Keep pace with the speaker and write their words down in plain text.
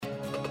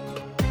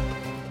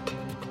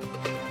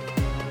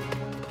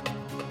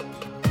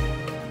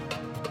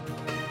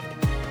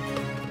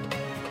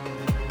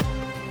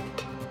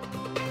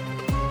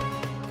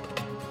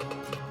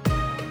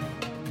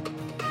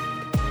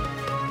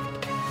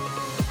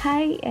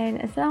Hi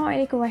and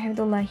Assalamualaikum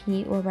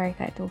warahmatullahi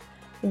wabarakatuh.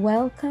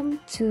 Welcome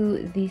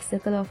to the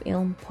Circle of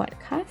Ilm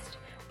podcast,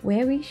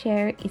 where we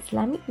share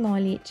Islamic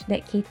knowledge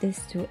that caters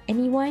to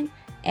anyone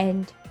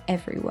and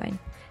everyone.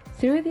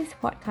 Through this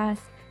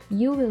podcast,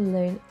 you will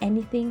learn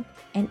anything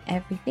and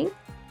everything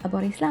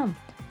about Islam,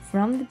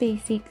 from the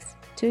basics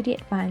to the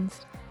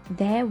advanced.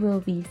 There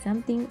will be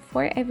something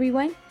for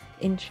everyone,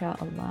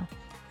 inshallah.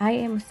 I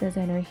am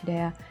Ustazah Nur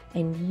Hidayah,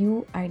 and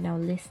you are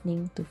now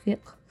listening to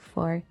Fiqh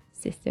for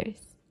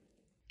Sisters.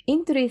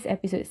 In today's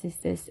episode,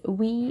 sisters,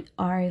 we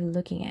are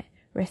looking at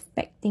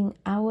respecting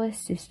our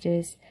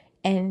sisters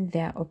and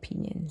their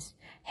opinions.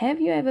 Have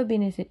you ever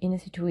been in a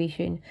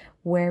situation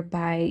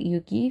whereby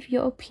you give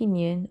your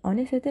opinion on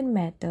a certain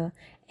matter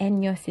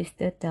and your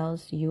sister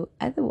tells you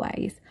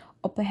otherwise?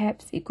 Or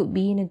perhaps it could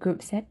be in a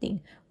group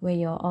setting where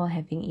you're all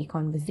having a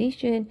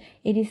conversation,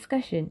 a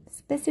discussion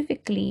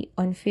specifically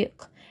on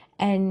fiqh,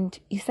 and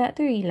you start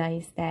to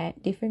realize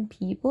that different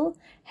people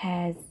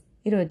has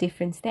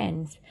different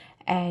stance,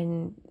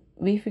 and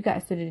with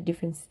regards to the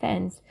different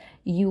stance,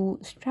 you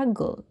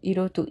struggle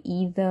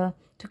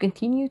to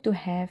continue to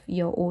have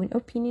your own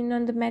opinion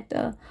on the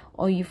matter,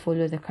 or you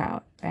follow the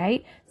crowd,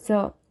 right?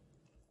 So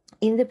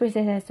in the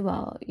process as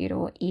well,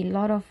 a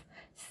lot of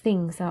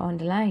things are on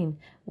the line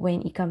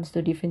when it comes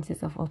to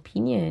differences of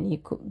opinion.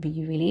 It could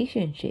be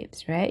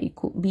relationships, right? It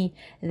could be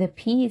the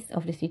peace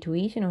of the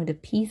situation or the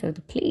peace of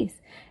the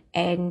place.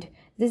 And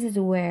this is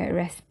where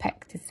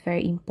respect is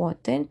very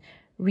important,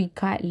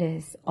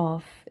 regardless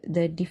of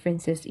the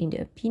differences in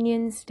the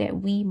opinions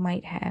that we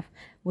might have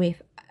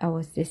with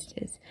our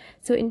sisters.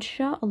 So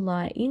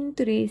inshallah, in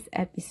today's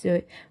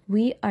episode,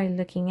 we are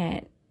looking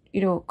at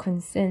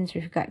concerns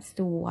with regards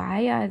to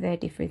why are there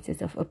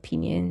differences of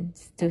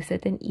opinions to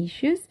certain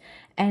issues,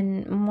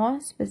 and more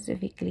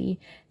specifically,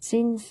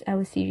 since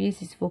our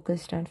series is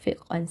focused on fiqh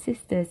on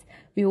sisters,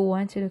 we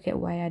want to look at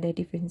why are there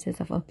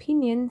differences of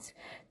opinions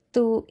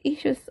to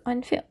issues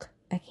on fiqh,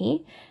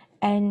 okay?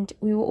 And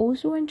we will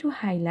also want to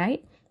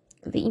highlight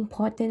the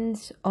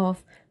importance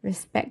of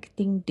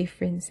respecting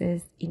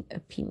differences in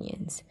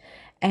opinions.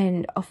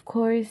 And of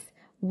course,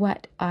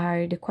 what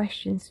are the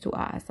questions to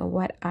ask, or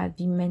what are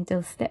the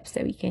mental steps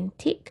that we can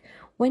take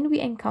when we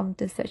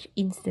encounter such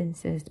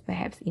instances,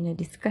 perhaps in a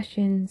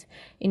discussions,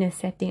 in a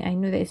setting. I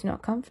know that it's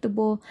not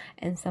comfortable,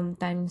 and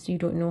sometimes you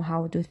don't know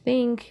how to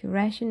think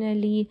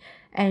rationally,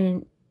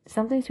 and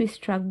sometimes we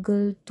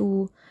struggle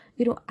to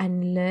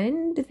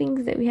unlearn the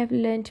things that we have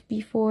learned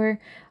before,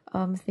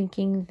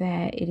 thinking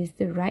that it is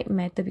the right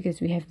matter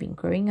because we have been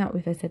growing up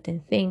with a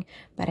certain thing,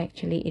 but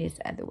actually it is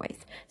otherwise.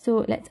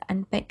 So let's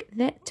unpack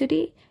that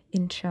today,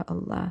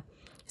 inshallah.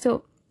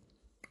 So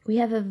we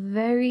have a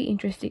very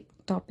interesting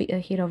topic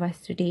ahead of us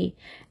today,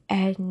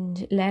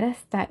 and let us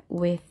start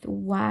with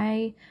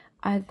why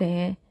are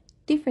there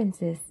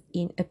differences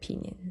in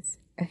opinions.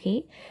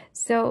 Okay,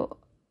 so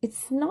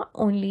it's not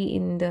only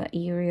in the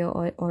area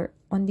or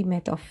on the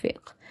matter of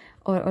fiqh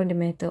or on the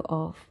matter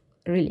of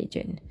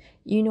religion.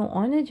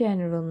 On a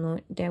general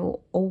note, there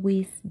will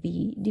always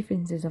be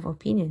differences of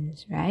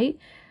opinions, right?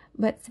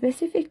 But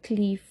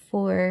specifically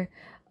for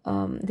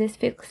this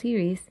fiqh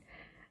series,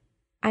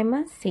 I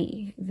must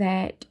say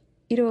that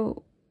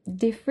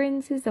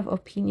differences of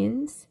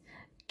opinions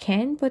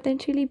can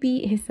potentially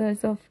be a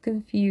source of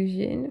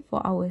confusion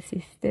for our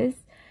sisters,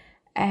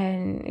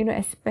 and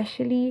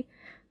especially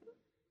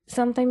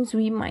sometimes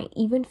we might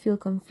even feel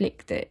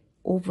conflicted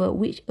over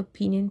which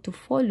opinion to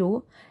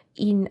follow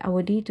in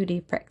our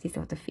day-to-day practice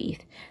of the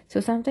faith. So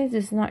sometimes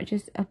it's not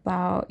just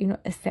about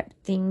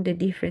accepting the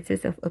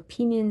differences of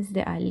opinions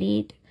that are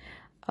laid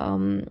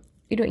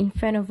in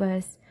front of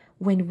us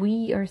when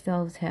we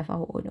ourselves have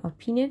our own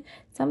opinion.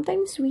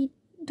 Sometimes we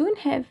don't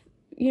have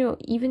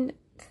even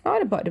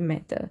thought about the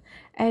matter,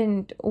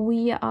 and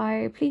we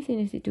are placed in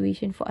a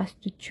situation for us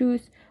to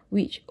choose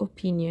which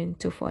opinion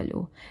to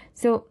follow.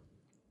 So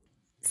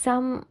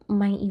some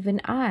might even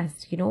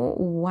ask,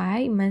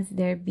 why must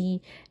there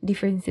be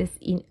differences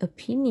in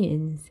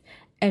opinions?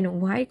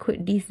 And why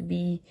could this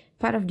be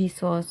part of the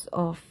source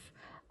of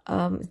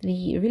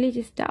the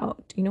religious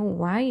doubt?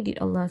 Why did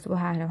Allah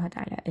subhanahu wa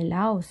ta'ala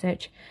allow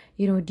such,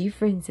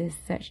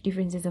 such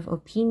differences of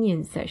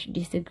opinions, such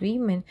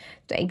disagreement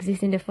to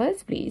exist in the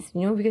first place?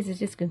 Because it's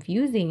just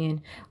confusing.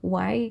 And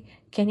why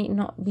can it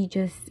not be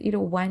just,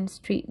 one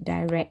straight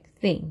direct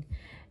thing?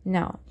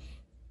 Now,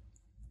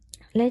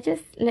 let us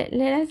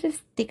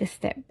just take a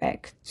step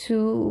back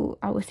to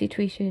our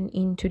situation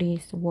in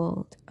today's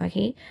world,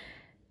 okay?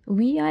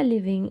 We are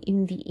living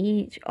in the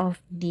age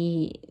of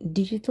the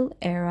digital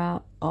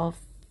era of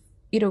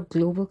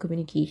global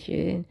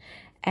communication,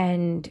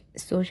 and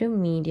social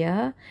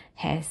media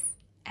has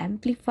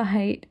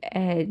amplified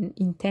and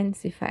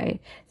intensified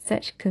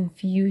such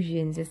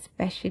confusions,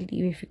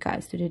 especially with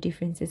regards to the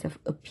differences of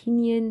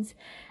opinions,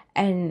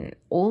 and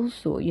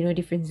also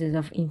differences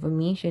of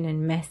information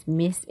and mass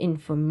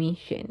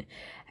misinformation,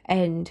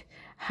 and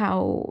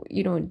how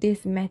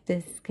these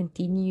matters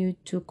continue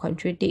to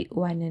contradict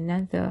one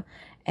another,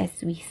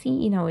 as we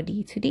see in our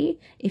day-to-day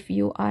if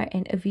you are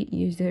an avid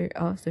user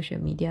of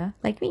social media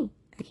like me.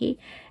 Okay,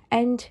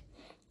 and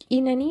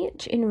in an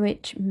age in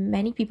which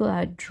many people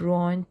are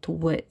drawn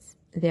towards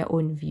their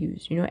own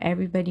views,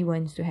 everybody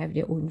wants to have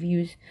their own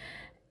views,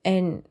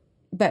 and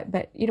but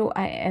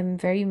I am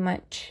very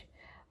much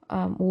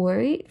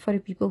worried for the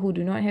people who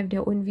do not have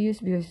their own views,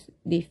 because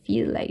they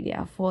feel like they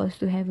are forced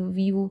to have a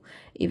view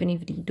even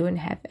if they don't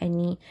have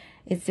any.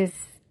 It's just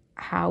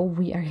how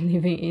we are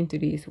living in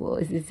today's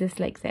world. It's just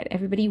like that.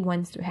 Everybody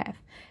wants to have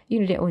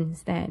their own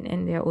stand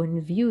and their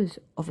own views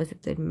of a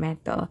certain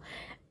matter,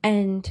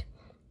 and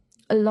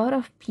a lot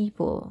of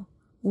people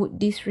would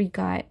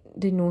disregard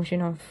the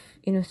notion of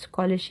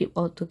scholarship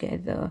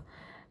altogether,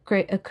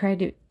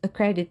 accredited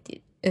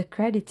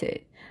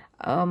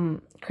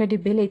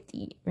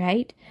credibility,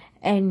 right?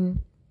 And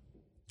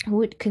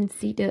would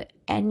consider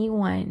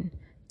anyone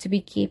to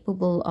be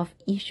capable of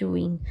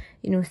issuing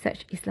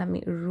such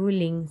Islamic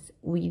rulings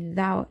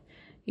without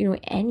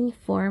any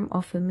form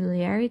of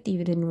familiarity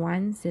with the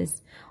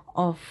nuances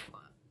of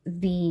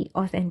the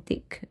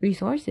authentic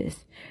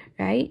resources,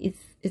 right?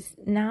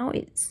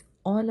 It's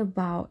all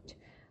about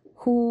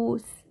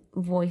whose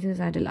voices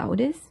are the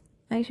loudest,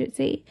 I should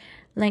say.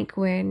 Like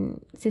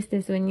when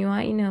sisters, when you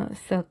are in a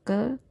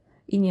circle,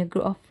 in your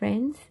group of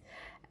friends,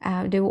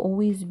 there will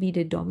always be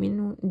the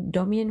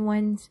dominant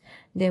ones.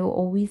 There will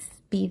always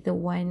be the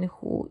one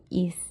who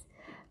is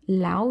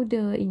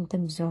louder in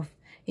terms of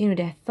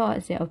their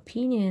thoughts, their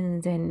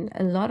opinions, and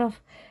a lot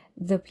of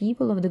the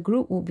people of the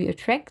group will be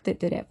attracted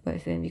to that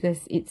person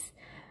because it's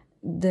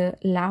the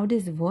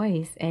loudest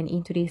voice. And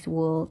in today's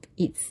world,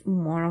 it's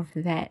more of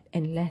that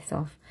and less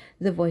of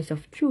the voice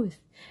of truth.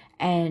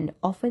 And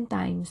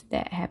oftentimes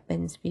that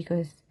happens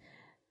because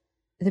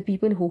the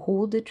people who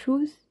hold the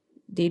truth,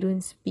 they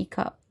don't speak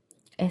up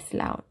as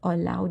loud or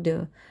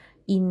louder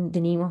in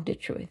the name of the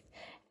truth.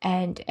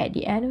 And at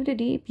the end of the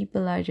day,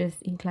 people are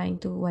just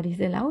inclined to what is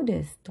the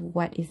loudest, to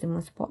what is the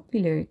most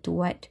popular, to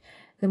what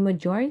the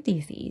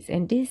majority says.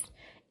 And this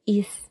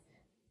is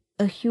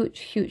a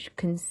huge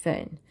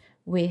concern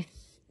with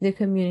the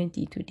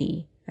community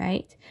today,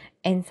 right?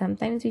 And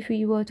sometimes if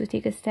we were to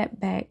take a step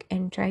back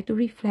and try to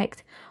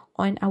reflect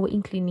on our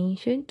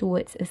inclination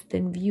towards a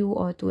certain view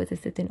or towards a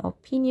certain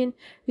opinion,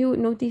 we would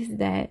notice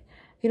that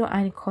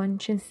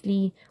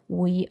unconsciously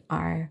we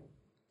are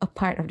a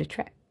part of the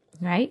trap,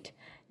 right?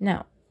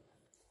 Now,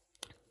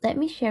 let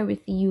me share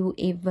with you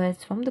a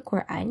verse from the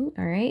Quran.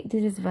 All right,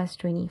 this is verse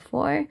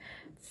 24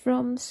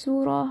 from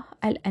Surah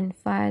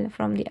Al-Anfal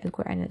from the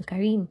Al-Quran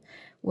Al-Karim,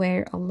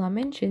 where Allah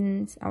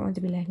mentions, أعوذ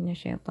بالله من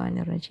الشيطان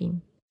الرجيم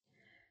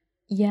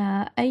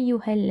يا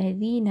أيها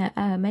الذين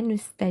آمنوا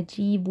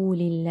استجيبوا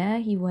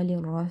لله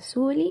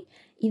وللرسول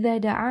إذا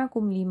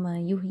دعاكم لما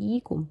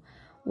يحييكم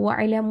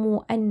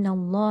واعلموا أن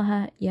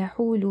الله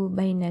يحول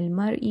بين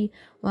المرء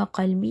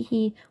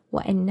وقلبه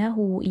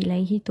وأنه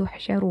إليه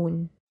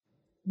تحشرون.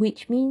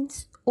 Which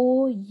means,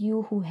 O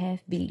you who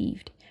have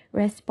believed,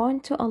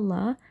 respond to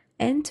Allah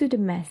and to the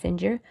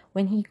Messenger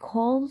when he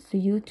calls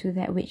you to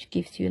that which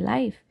gives you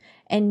life,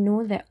 and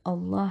know that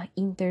Allah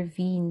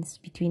intervenes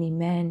between a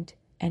man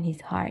and his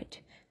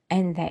heart,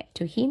 and that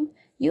to him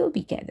you'll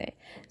be gathered.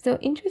 So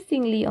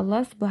interestingly,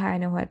 Allah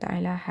subhanahu wa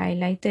ta'ala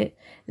highlighted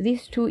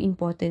these two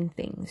important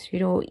things.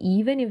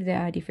 Even if there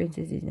are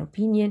differences in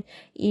opinion,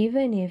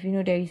 even if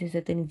there is a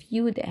certain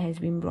view that has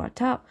been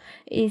brought up,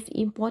 it's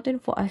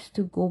important for us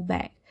to go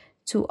back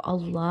to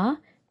Allah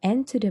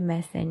and to the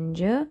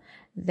Messenger,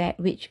 that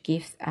which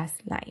gives us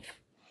life.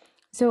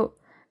 So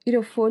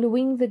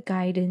following the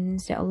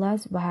guidance that Allah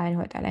subhanahu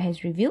wa ta'ala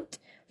has revealed,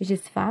 which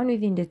is found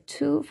within the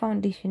two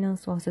foundational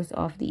sources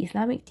of the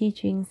Islamic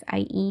teachings,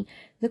 i.e.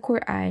 the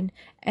Quran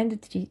and the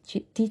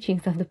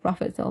teachings of the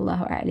Prophet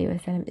sallallahu alaihi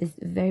wasallam, is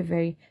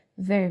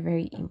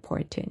very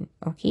important.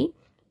 Okay,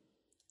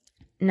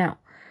 now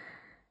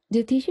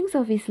the teachings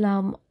of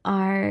Islam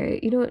are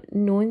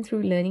known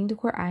through learning the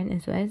Quran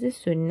as well as the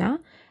Sunnah,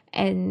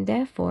 and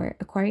therefore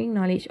acquiring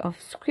knowledge of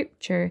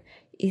scripture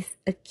is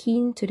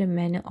akin to the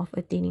manner of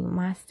attaining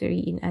mastery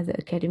in other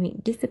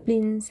academic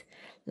disciplines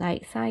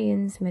like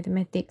science,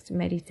 mathematics,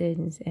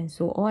 medicine, and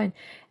so on.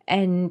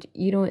 And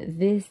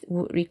this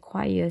would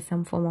require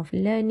some form of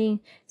learning,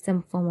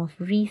 some form of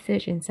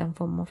research, and some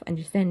form of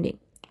understanding,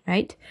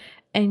 right?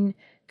 And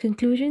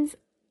conclusions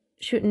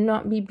should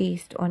not be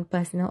based on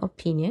personal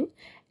opinion,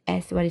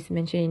 as what is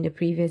mentioned in the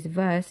previous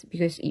verse,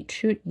 because it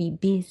should be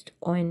based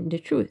on the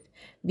truth,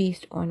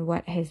 based on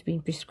what has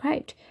been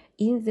prescribed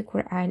in the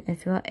Quran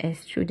as well as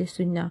through the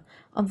Sunnah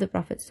of the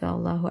Prophet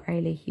sallallahu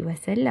alaihi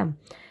wasallam.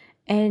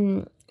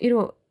 And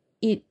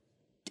it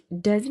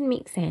doesn't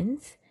make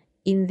sense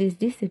in these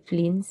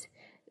disciplines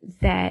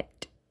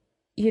that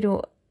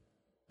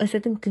a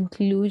certain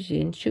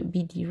conclusion should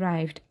be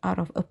derived out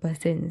of a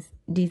person's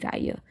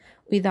desire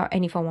without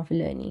any form of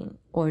learning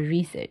or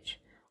research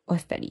or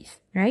studies,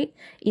 right?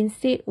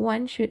 Instead,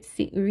 one should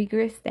seek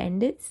rigorous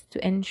standards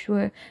to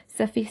ensure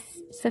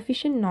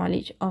sufficient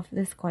knowledge of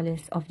the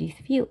scholars of these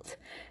fields.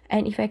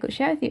 And if I could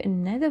share with you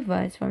another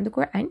verse from the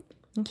Quran,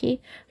 okay,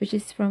 which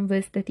is from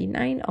verse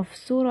 39 of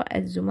Surah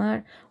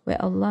Az-Zumar,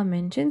 where Allah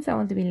mentions,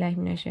 أعوذ بالله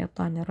من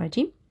الشيطان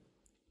الرجيم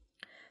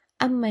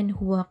أَمَّنْ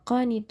هُوَ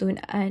قَانِتٌ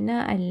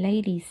آنَاءَ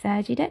اللَّيْلِ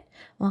سَاجِدًا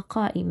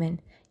وَقَائِمًا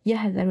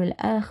يَحْذَرُ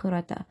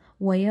الْآخِرَةَ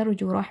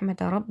وَيَرْجُو رَحْمَةَ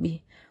رَبِّهِ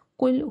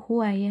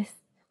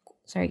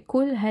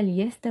قل هل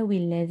يستوي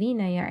الذين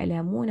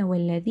يعلمون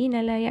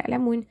والذين لا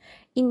يعلمون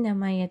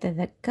إنما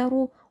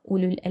يتذكر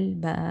أولو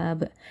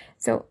الألباب.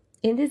 So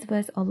in this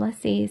verse Allah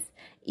says,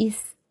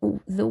 is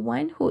the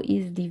one who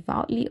is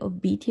devoutly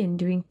obedient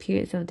during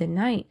periods of the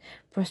night,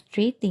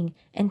 prostrating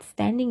and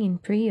standing in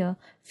prayer,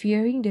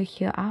 fearing the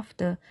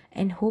hereafter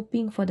and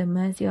hoping for the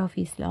mercy of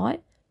his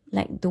Lord,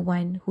 like the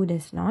one who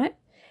does not?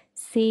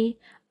 Say,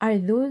 are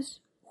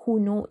those who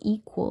know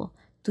equal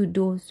to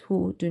those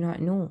who do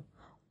not know?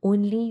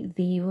 Only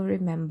they will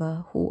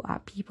remember who are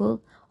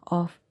people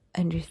of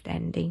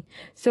understanding.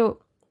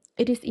 So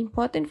it is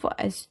important for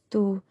us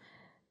to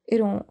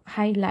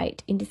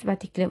highlight in this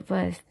particular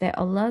verse that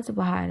Allah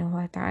subhanahu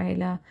wa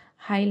ta'ala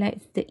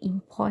highlights the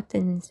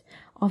importance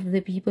of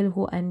the people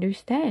who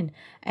understand,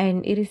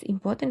 and it is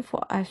important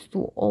for us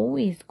to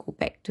always go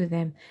back to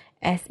them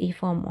as a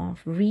form of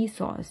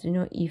resource,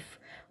 if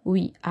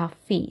we are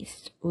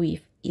faced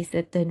with a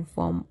certain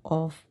form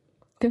of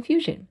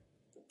confusion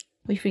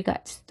with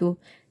regards to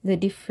the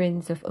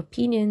difference of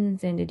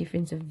opinions and the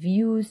difference of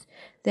views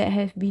that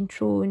have been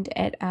thrown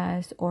at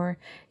us, or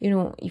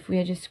if we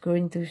are just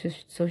scrolling through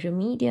social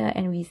media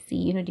and we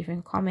see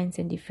different comments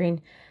and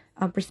different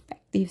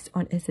perspectives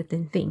on a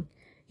certain thing.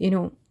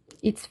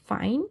 It's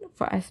fine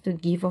for us to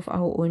give off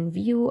our own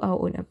view,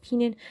 our own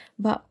opinion,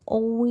 but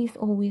always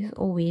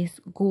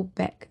go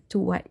back to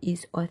what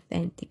is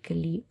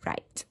authentically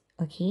right.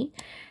 Okay.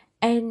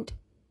 And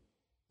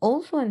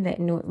also on that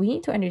note, we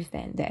need to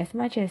understand that as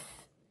much as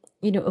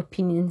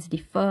opinions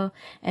differ,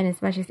 and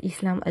as much as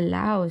Islam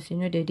allows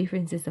the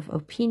differences of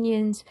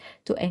opinions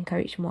to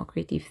encourage more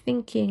creative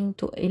thinking,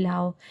 to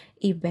allow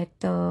a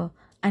better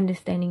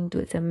understanding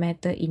towards a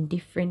matter in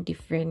different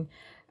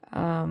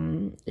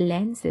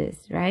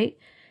lenses, right?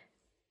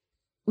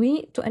 We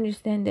need to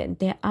understand that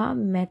there are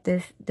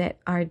matters that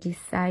are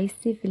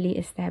decisively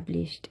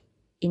established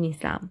in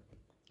Islam.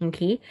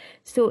 Okay,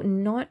 so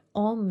not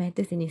all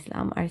matters in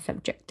Islam are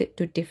subjected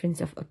to difference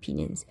of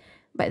opinions,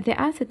 but there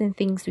are certain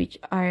things which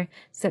are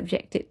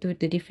subjected to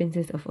the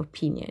differences of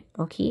opinion.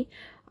 Okay,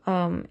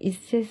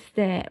 it's just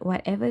that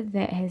whatever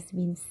that has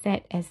been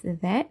said as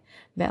that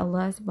by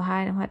Allah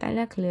subhanahu wa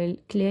ta'ala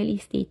clearly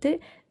stated,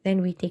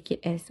 then we take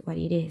it as what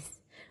it is.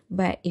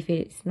 But if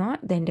it is not,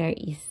 then there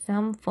is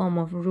some form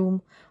of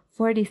room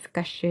for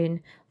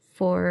discussion,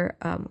 for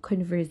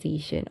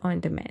conversation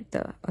on the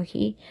matter.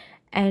 Okay,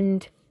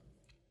 and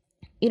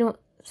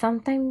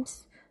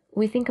sometimes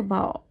we think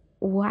about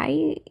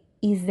why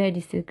is there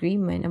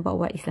disagreement about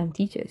what Islam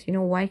teaches?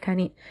 Why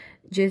can't it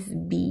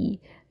just be,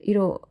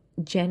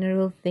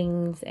 general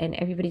things and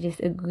everybody just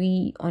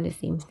agree on the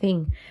same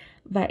thing?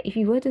 But if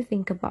you were to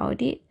think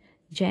about it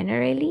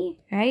generally,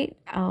 right,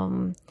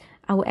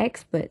 our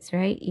experts,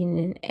 right,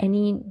 in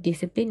any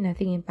discipline,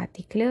 nothing in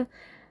particular,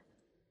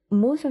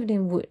 most of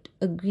them would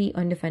agree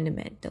on the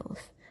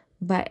fundamentals,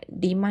 but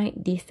they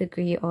might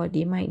disagree or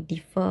they might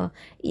differ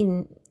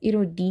in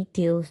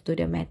details to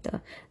the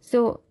matter.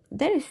 So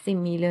that is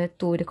similar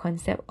to the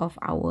concept of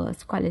our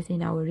scholars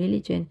in our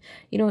religion.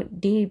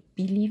 They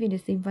believe in the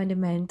same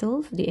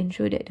fundamentals. They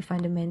ensure that the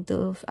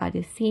fundamentals are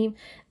the same,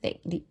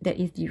 that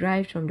is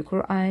derived from the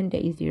Quran,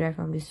 that is derived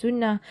from the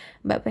Sunnah,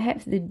 but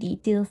perhaps the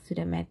details to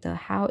the matter,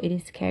 how it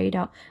is carried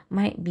out,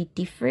 might be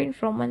different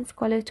from one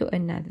scholar to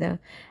another.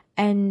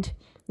 And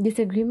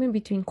disagreement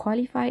between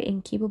qualified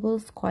and capable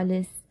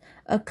scholars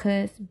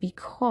occurs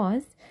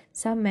because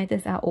some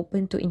matters are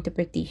open to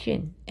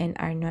interpretation and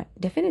are not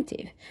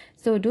definitive.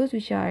 So those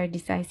which are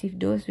decisive,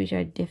 those which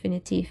are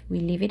definitive, we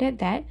leave it at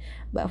that.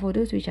 But for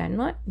those which are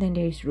not, then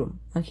there is room.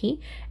 Okay.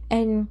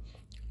 And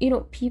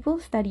people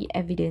study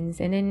evidence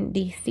and then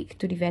they seek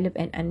to develop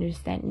an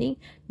understanding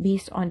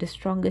based on the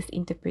strongest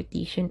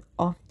interpretation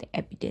of the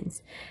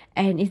evidence.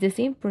 And it's the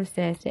same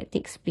process that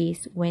takes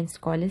place when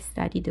scholars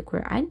study the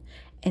Quran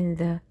and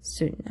the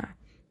Sunnah.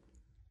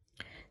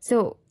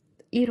 So,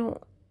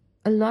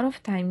 a lot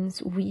of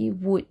times we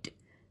would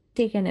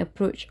take an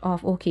approach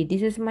of, okay,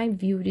 this is my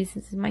view, this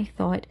is my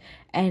thought,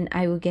 and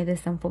I will gather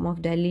some form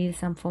of dalil,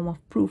 some form of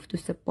proof to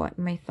support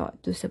my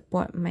thought, to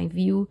support my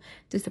view,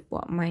 to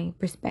support my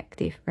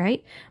perspective,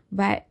 right?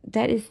 But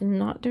that is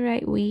not the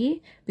right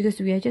way, because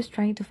we are just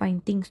trying to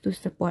find things to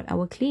support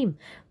our claim.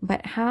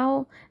 But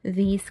how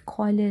these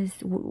scholars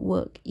would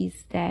work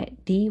is that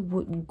they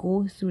would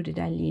go through the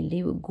dalil,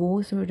 they would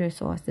go through the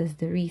sources,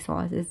 the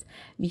resources,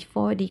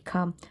 before they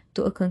come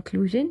to a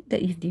conclusion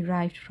that is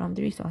derived from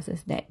the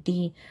resources that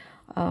they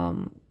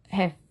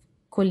have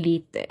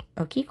collated,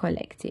 okay,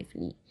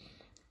 collectively.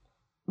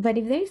 But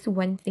if there is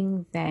one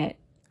thing that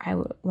I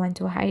would want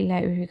to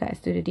highlight with regards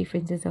to the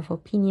differences of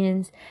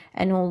opinions,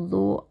 and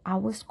although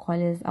our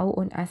scholars, our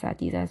own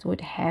asatizas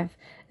would have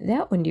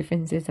their own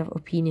differences of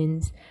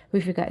opinions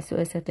with regards to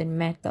a certain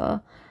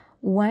matter,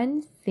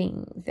 one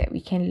thing that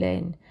we can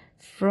learn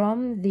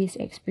from these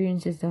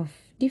experiences of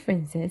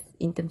differences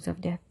in terms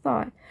of their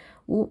thought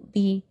would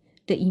be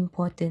the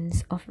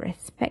importance of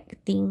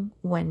respecting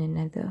one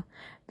another,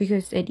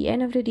 because at the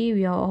end of the day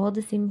we are all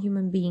the same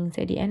human beings.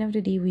 At the end of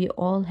the day we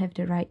all have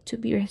the right to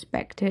be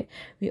respected,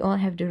 we all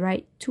have the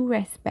right to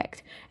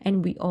respect,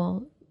 and we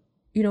all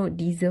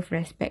deserve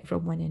respect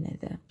from one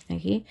another.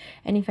 Okay,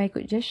 and if I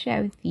could just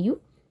share with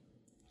you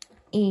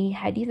a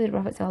hadith of the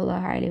Prophet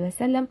sallallahu alaihi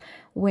wasallam,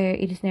 where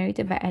it is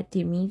narrated by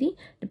At-Tirmidhi.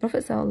 The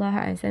Prophet sallallahu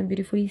alaihi wasallam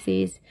beautifully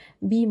says,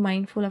 "Be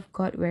mindful of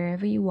God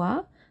wherever you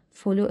are.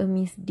 Follow a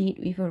misdeed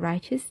with a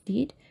righteous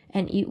deed,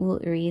 and it will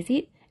erase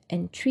it.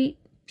 And treat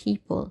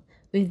people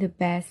with the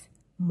best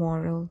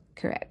moral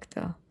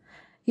character."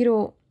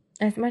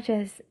 As much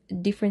as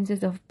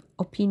differences of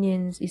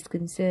opinions is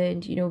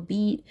concerned,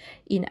 be it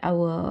in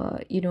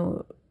our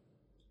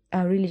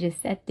a religious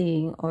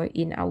setting, or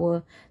in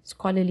our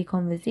scholarly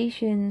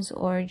conversations,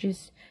 or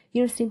just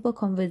simple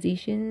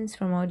conversations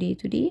from our day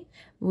to day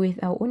with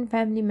our own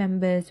family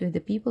members, with the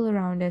people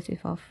around us,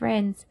 with our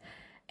friends,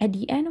 at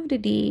the end of the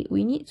day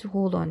we need to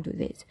hold on to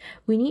this.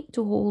 We need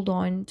to hold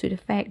on to the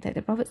fact that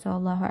the Prophet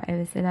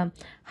ﷺ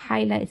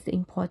highlights the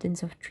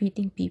importance of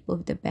treating people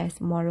with the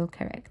best moral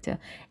character,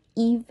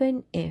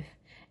 even if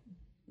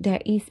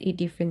there is a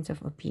difference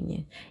of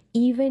opinion,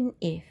 even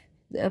if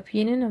the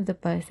opinion of the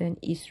person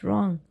is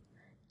wrong,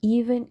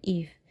 even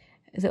if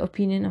the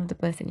opinion of the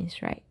person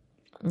is right.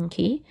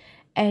 Okay,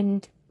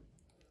 and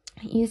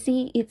you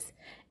see, it's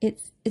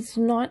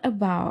not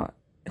about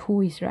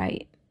who is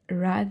right,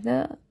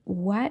 rather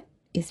what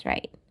is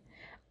right.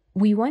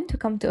 We want to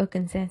come to a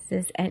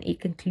consensus and a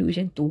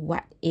conclusion to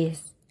what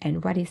is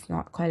and what is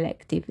not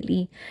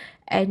collectively.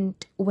 And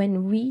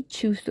when we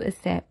choose to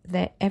accept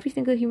that every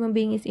single human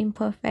being is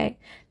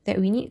imperfect, that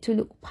we need to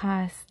look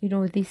past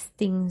these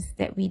things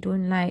that we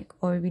don't like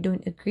or we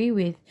don't agree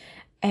with,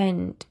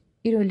 and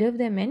love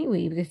them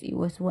anyway because it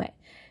was what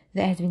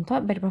that has been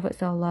taught by the Prophet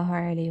sallallahu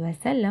alaihi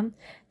wasallam,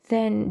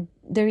 then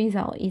the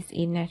result is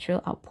a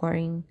natural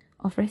outpouring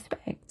of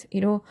respect.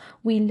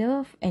 We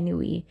love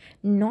anyway,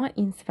 not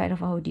in spite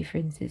of our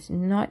differences,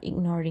 not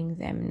ignoring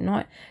them,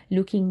 not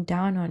looking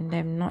down on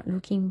them, not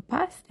looking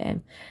past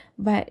them,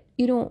 but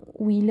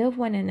we love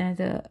one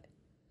another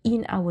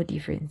in our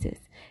differences.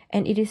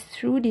 And it is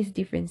through these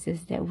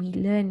differences that we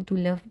learn to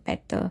love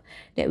better,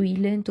 that we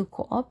learn to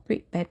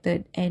cooperate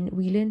better, and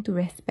we learn to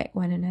respect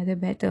one another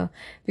better.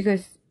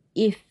 Because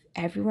if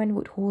everyone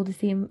would hold the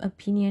same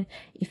opinion,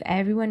 if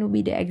everyone would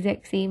be the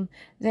exact same,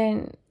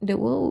 then the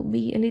world would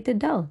be a little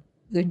dull,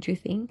 don't you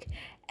think?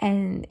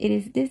 And it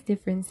is these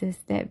differences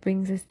that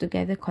brings us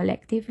together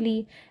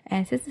collectively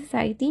as a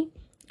society,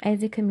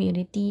 as a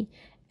community,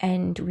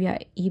 and we are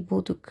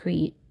able to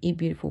create a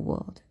beautiful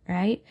world,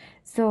 right?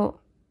 So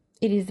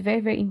it is very,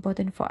 very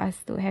important for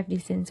us to have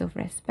this sense of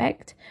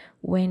respect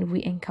when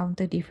we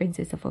encounter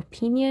differences of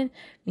opinion.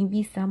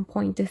 Maybe some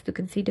pointers to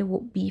consider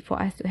would be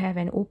for us to have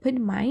an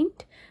open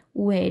mind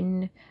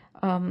when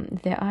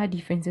there are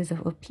differences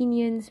of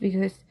opinions,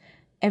 because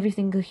every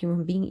single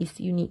human being is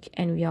unique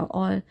and we are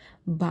all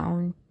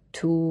bound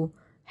to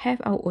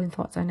have our own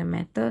thoughts on a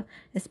matter,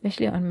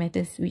 especially on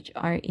matters which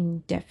are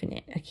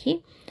indefinite.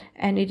 Okay,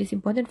 and it is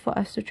important for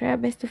us to try our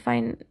best to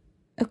find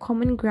a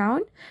common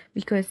ground,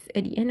 because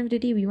at the end of the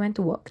day we want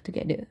to work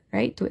together,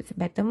 right, towards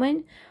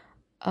betterment.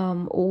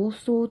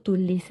 Also to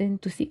listen,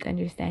 to seek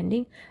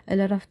understanding. A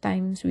lot of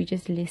times we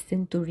just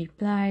listen to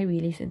reply, we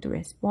listen to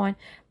respond,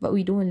 but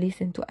we don't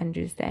listen to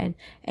understand.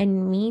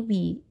 And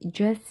maybe,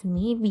 just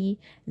maybe,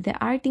 there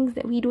are things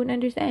that we don't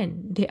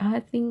understand, there are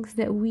things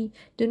that we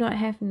do not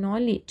have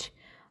knowledge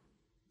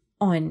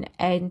on,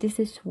 and this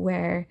is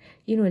where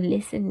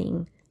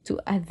listening to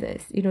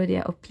others,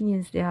 their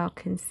opinions, their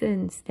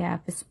concerns, their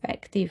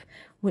perspective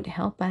would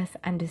help us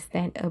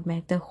understand a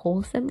matter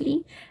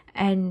wholesomely.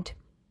 And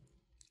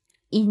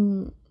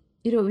in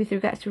with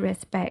regards to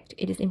respect,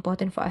 it is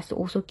important for us to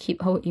also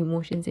keep our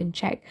emotions in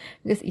check,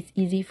 because it's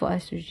easy for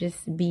us to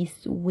just be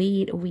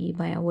swayed away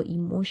by our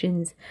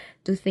emotions,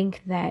 to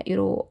think that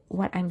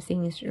what I'm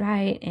saying is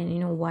right,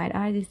 and what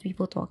are these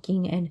people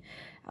talking, and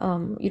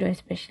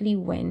especially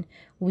when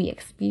we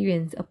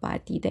experience a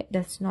party that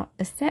does not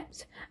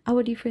accept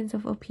our difference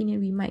of opinion,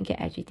 we might get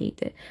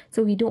agitated.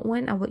 So we don't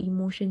want our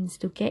emotions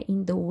to get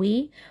in the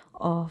way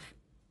of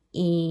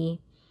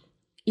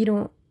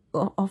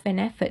of an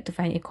effort to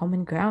find a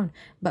common ground,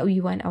 but we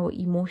want our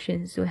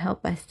emotions to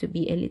help us to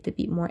be a little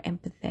bit more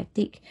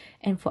empathetic,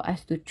 and for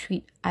us to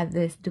treat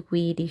others the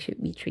way they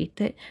should be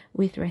treated,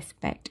 with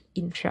respect,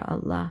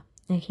 inshallah.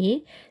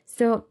 Okay,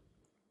 so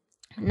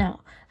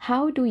now,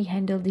 how do we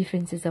handle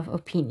differences of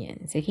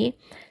opinions? Okay,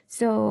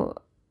 so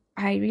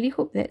I really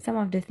hope that some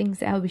of the things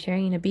that I'll be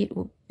sharing in a bit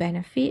will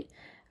benefit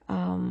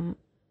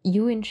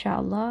you,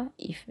 inshallah.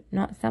 If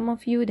not some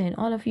of you, then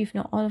all of you. If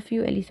not all of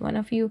you, at least one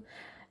of you.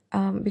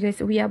 Because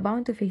we are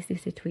bound to face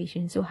this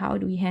situation. So how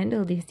do we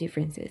handle these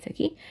differences?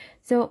 Okay,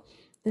 so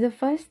the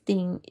first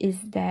thing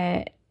is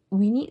that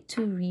we need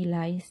to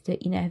realize the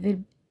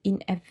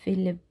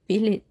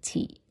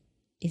inevitability.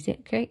 Is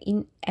it correct?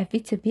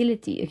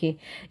 Inevitability. Okay,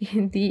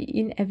 the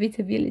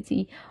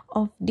inevitability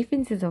of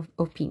differences of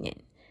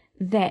opinion.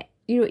 That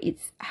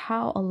it's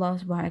how Allah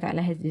subhanahu wa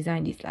ta'ala has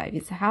designed this life.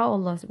 It's how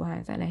Allah subhanahu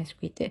wa ta'ala has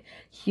created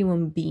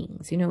human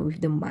beings,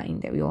 with the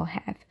mind that we all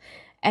have.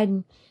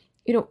 And,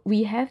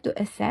 we have to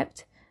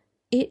accept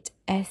it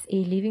as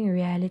a living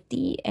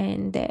reality,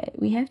 and that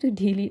we have to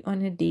deal it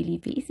on a daily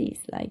basis.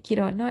 Like it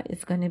or not,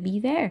 it's going to be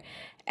there.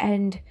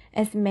 And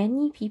as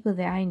many people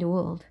there are in the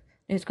world,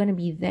 there's going to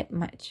be that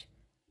much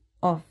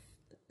of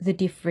the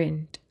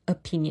different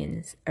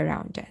opinions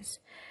around us.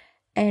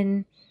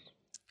 And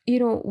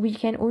we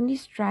can only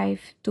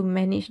strive to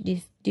manage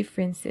these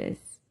differences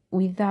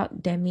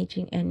without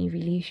damaging any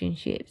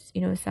relationships.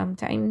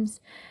 Sometimes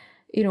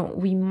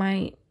we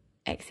might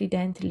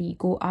accidentally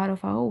go out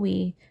of our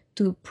way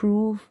to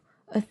prove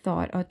a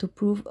thought or to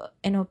prove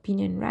an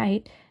opinion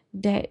right,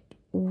 that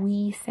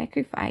we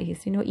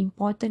sacrifice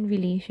important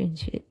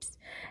relationships.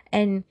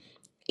 And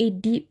a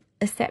deep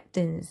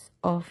acceptance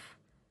of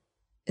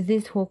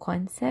this whole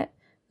concept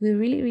will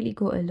really, really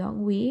go a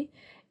long way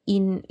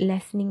in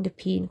lessening the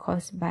pain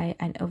caused by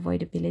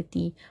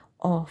unavoidability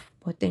of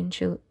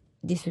potential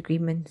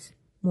disagreements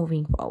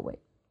moving forward.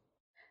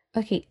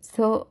 Okay,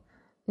 so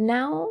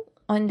now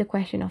on the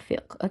question of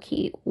fiqh.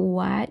 Okay,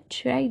 what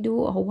should I do,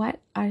 or what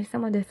are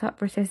some of the thought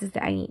processes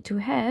that I need to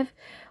have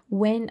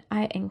when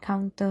I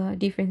encounter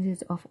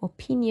differences of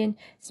opinion,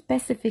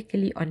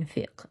 specifically on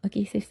fiqh?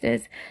 Okay,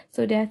 sisters,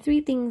 so there are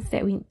 3 things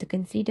that we need to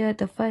consider.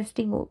 The first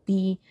thing would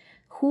be,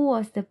 who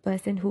was the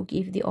person who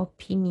gave the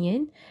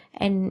opinion,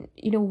 and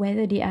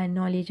whether they are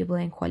knowledgeable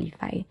and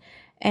qualified.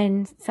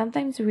 And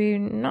sometimes we're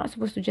not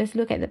supposed to just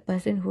look at the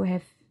person who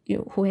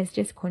has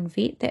just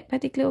conveyed that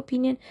particular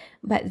opinion,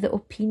 but the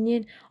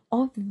opinion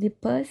of the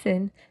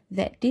person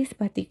that this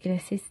particular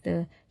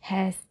sister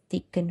has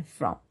taken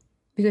from.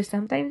 Because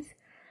sometimes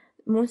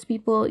most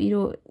people,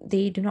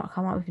 they do not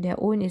come up with their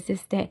own. It's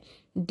just that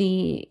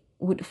they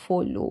would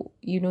follow,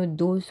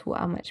 those who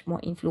are much more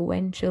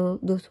influential,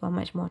 those who are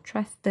much more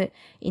trusted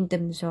in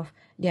terms of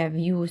their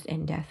views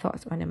and their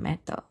thoughts on a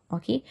matter.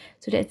 Okay,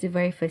 so that's the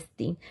very first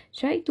thing.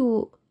 Try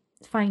to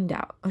find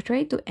out, or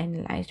try to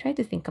analyze, try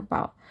to think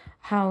about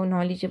how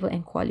knowledgeable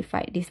and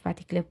qualified this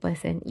particular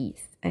person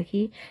is.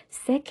 Okay,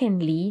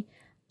 secondly,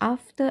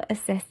 after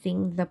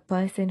assessing the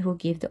person who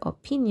gave the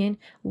opinion,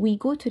 we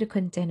go to the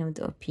content of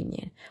the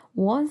opinion.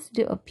 Was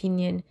the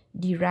opinion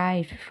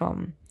derived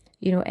from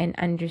an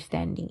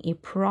understanding, a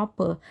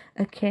proper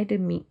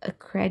academic,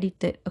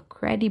 accredited, a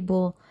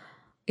credible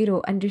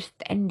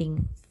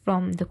understanding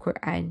from the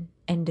Quran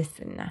and the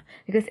Sunnah?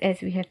 Because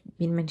as we have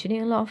been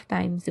mentioning a lot of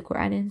times, the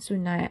Quran and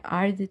Sunnah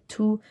are the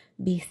 2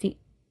 basic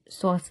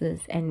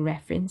sources and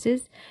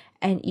references,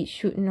 and it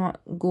should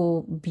not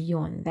go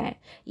beyond that.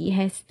 It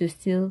has to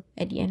still,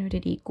 at the end of the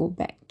day, go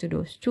back to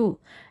those 2.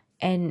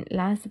 And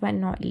last but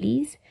not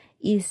least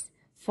is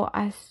for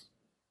us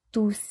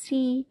to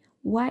see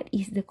what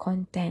is the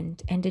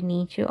content and the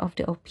nature of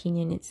the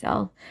opinion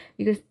itself.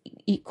 Because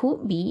it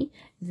could be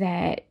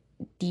that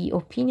the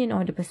opinion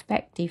or the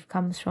perspective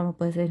comes from a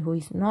person who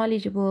is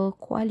knowledgeable,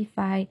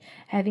 qualified,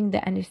 having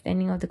the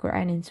understanding of the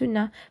Quran and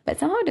Sunnah, but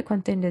somehow the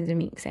content doesn't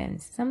make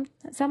sense.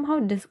 Somehow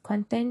this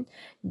content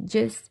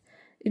just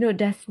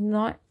does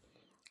not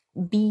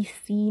be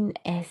seen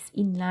as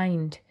in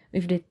line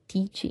with the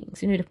teachings,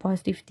 the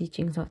positive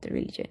teachings of the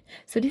religion.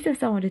 So these are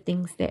some of the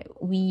things that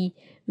we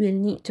will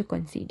need to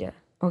consider.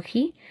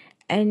 Okay,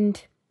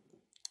 and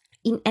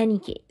in any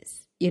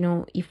case,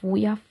 if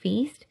we are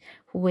faced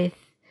with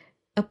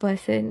a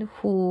person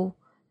who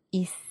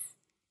is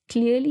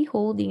clearly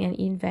holding an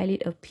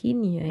invalid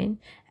opinion,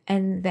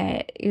 and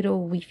that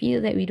we feel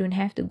that we don't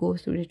have to go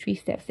through the 3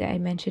 steps that I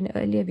mentioned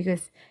earlier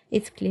because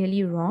it's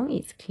clearly wrong,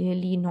 it's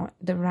clearly not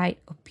the right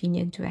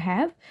opinion to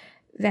have,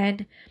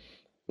 then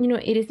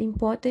it is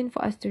important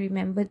for us to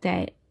remember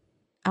that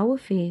our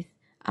faith,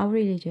 our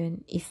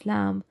religion,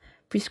 Islam,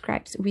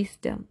 prescribes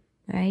wisdom,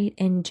 right,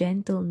 and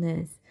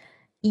gentleness,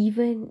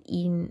 even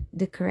in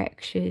the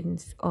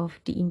corrections of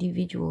the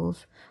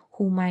individuals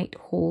who might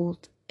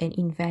hold an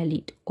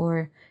invalid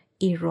or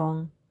a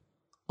wrong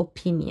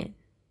opinion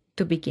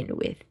to begin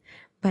with.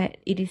 But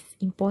it is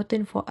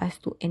important for us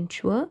to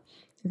ensure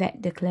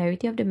that the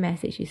clarity of the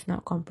message is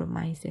not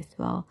compromised as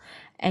well.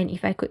 And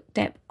if I could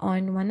tap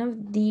on one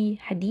of the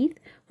hadith,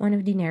 one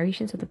of the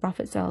narrations of the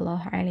Prophet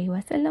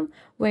ﷺ,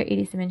 where it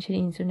is mentioned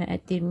in Sunnah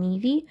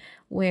at-Tirmidhi,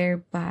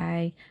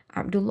 whereby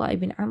Abdullah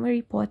ibn Amr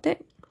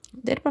reported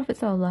that the Prophet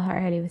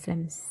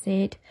ﷺ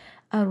said,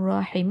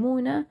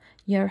 "Ar-Rahimuna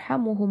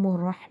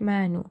yarhamuhumur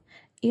Rahmanu,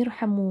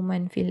 irhamu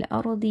man fil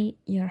ardi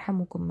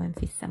yarhamukum man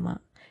fis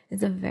sama."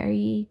 It's a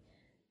very,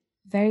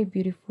 very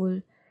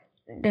beautiful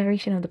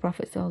narration of the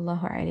Prophet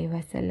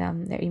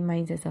ﷺ that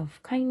reminds us of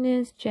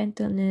kindness,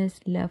 gentleness,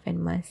 love, and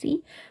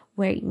mercy,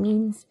 where it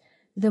means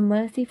the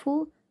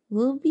merciful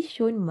will be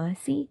shown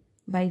mercy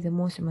by the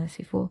most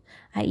merciful,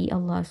 i.e.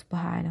 Allah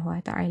subhanahu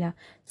wa ta'ala.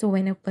 So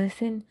when a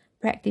person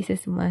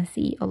practices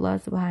mercy, Allah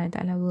subhanahu wa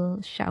ta'ala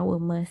will shower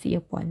mercy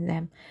upon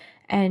them.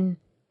 And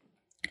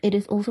it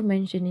is also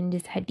mentioned in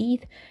this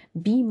hadith,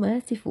 be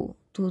merciful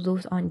to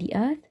those on the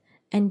earth,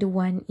 and the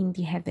one in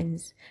the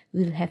heavens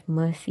will have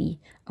mercy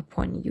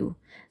upon you.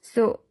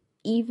 So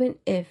even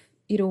if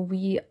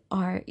we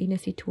are in a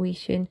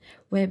situation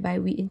whereby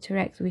we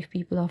interact with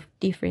people of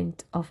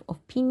different of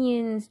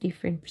opinions,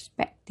 different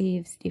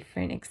perspectives,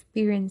 different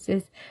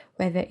experiences,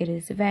 whether it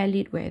is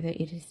valid, whether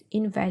it is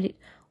invalid,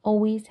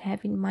 always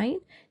have in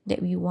mind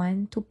that we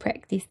want to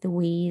practice the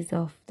ways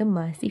of the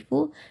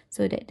merciful,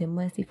 so that the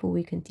merciful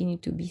will continue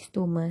to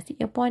bestow mercy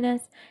upon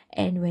us.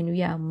 And when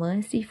we are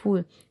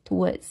merciful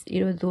towards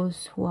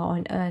those who are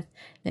on earth,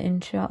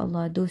 then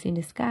inshallah those in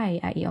the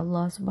sky, i.e.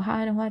 Allah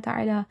subhanahu wa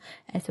ta'ala,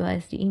 as well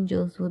as the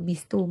angels, will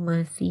bestow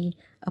mercy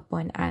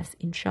upon us,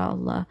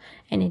 inshallah.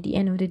 And at the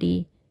end of the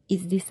day,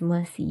 it's this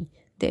mercy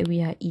that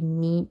we are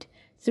in need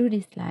through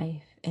this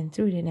life and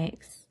through the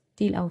next,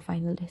 till our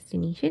final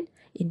destination,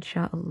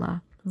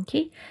 inshallah.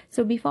 Okay,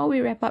 so before we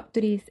wrap up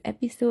today's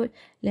episode,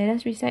 let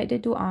us recite the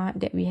dua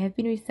that we have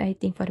been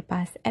reciting for the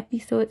past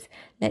episodes.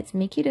 Let's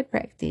make it a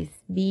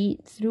practice, be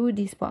it through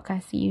this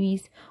podcast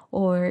series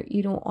or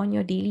on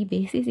your daily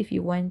basis. If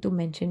you want to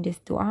mention this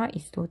dua,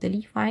 it's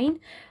totally fine.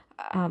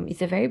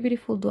 It's a very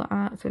beautiful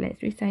dua, so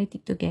let's recite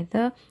it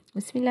together.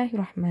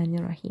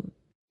 Bismillahirrahmanirrahim.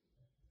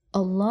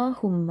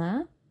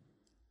 Allahumma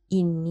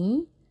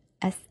inni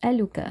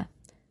as'aluka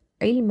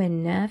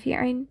ilman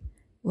nafi'an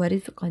wa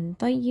rizqan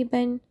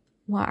tayyiban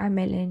wa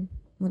amalan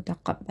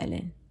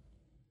mutaqabbalan.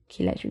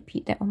 Okay, let's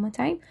repeat that one more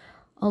time.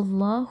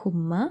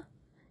 Allahumma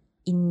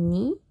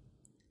inni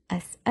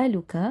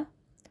as'aluka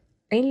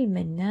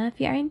ilman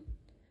nafi'an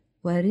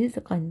wa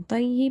rizqan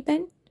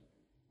tayyiban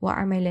wa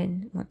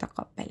amalan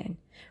mutaqabbalan,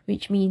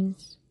 which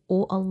means,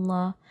 O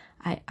Allah,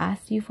 I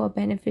ask you for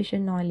beneficial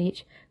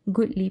knowledge,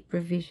 goodly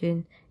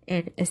provision,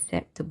 and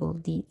acceptable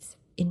deeds.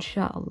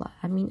 Inshallah.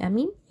 Ameen,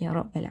 ameen, Ya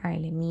Rabbal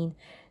Alameen.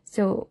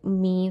 So,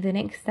 may the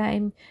next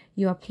time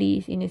you are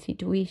placed in a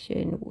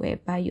situation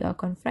whereby you are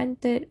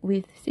confronted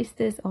with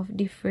sisters of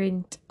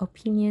different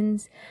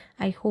opinions,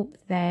 I hope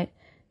that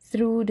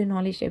through the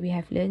knowledge that we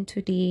have learned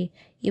today,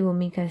 it will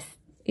make us,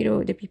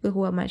 the people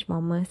who are much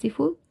more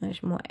merciful,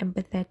 much more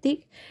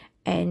empathetic,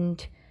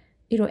 and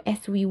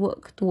as we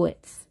work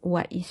towards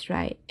what is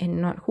right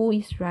and not who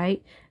is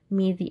right,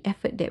 may the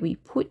effort that we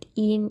put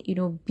in,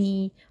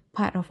 be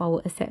part of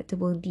our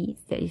acceptable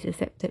deeds that is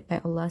accepted by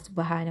Allah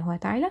subhanahu wa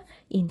ta'ala,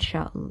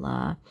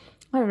 inshallah.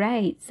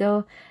 Alright,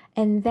 so,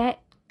 and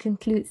that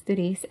concludes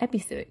today's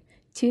episode.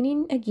 Tune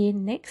in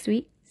again next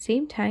week,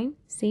 same time,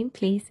 same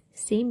place,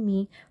 same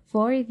me,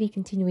 for the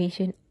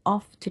continuation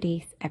of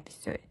today's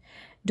episode.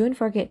 Don't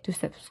forget to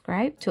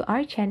subscribe to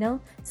our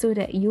channel so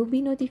that you'll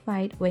be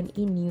notified when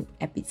a new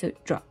episode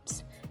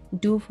drops.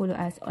 Do follow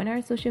us on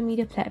our social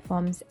media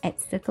platforms at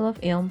Circle of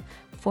Ilm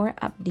for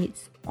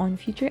updates on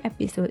future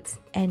episodes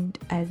and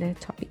other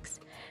topics.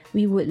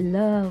 We would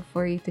love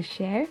for you to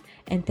share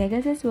and tag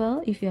us as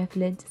well if you have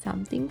learned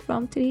something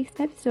from today's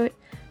episode.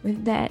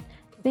 With that,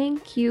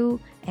 thank you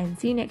and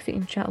see you next week,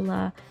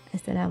 inshallah.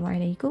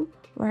 Assalamualaikum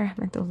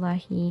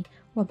warahmatullahi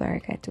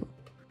wabarakatuh.